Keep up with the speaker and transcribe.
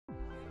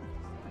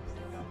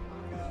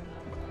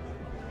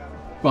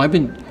Well, I've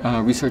been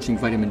researching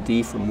vitamin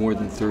D for more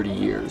than 30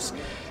 years,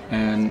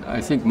 and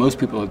I think most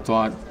people had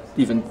thought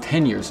even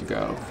 10 years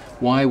ago,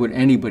 why would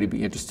anybody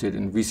be interested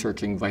in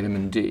researching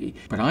vitamin D?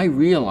 But I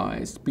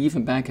realized,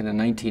 even back in the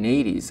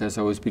 1980s, as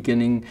I was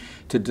beginning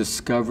to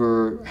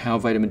discover how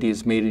vitamin D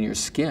is made in your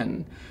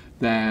skin,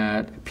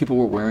 that people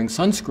were wearing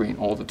sunscreen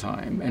all the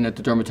time, and that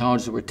the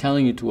dermatologists were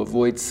telling you to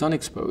avoid sun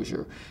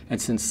exposure. And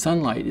since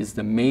sunlight is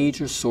the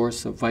major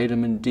source of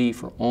vitamin D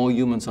for all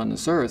humans on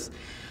this earth,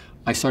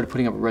 I started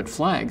putting up a red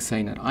flag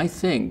saying that I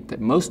think that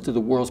most of the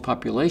world's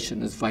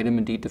population is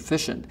vitamin D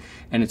deficient,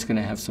 and it's going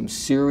to have some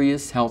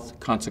serious health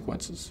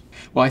consequences.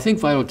 Well, I think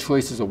Vital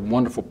Choice is a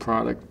wonderful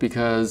product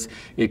because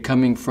it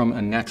coming from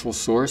a natural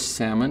source,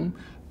 salmon,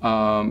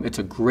 it's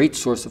a great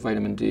source of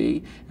vitamin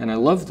D, and I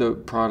love the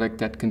product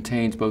that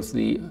contains both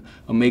the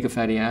omega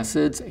fatty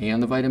acids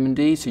and the vitamin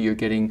D, so you're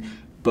getting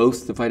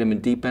both the vitamin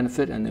D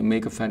benefit and the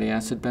omega fatty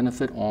acid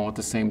benefit all at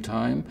the same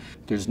time.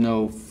 There's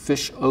no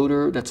fish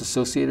odor that's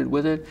associated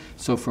with it.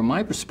 So from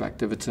my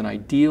perspective, it's an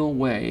ideal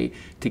way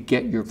to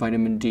get your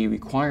vitamin D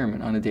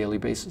requirement on a daily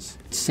basis.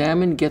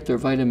 Salmon get their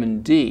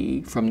vitamin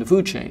D from the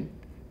food chain,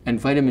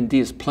 and vitamin D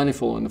is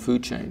plentiful in the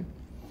food chain.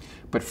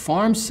 But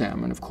farm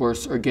salmon, of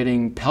course, are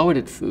getting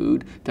pelleted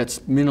food that's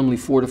minimally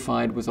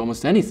fortified with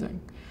almost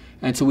anything.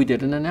 And so we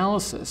did an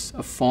analysis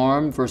of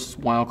farm versus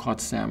wild-caught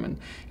salmon,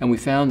 and we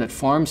found that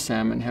farm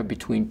salmon have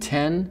between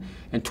 10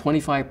 and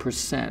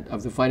 25%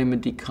 of the vitamin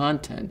D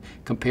content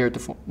compared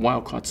to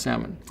wild-caught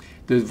salmon.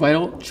 The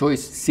Vital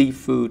Choice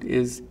seafood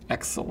is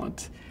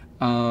excellent.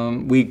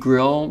 We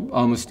grill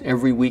almost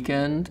every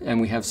weekend,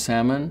 and we have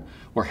salmon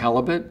or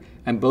halibut,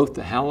 and both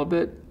the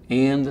halibut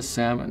and the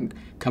salmon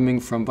coming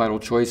from Vital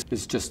Choice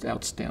is just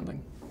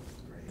outstanding.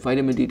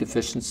 Vitamin D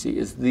deficiency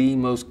is the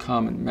most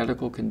common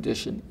medical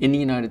condition in the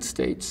United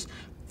States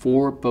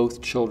for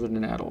both children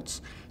and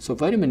adults. So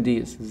vitamin D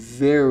is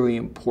very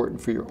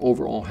important for your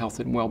overall health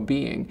and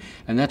well-being,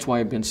 and that's why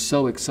I've been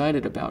so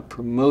excited about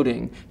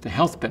promoting the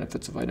health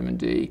benefits of vitamin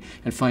D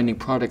and finding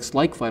products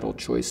like Vital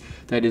Choice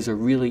that is a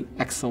really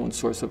excellent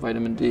source of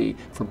vitamin D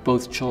for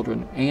both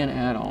children and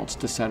adults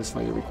to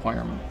satisfy your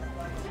requirement.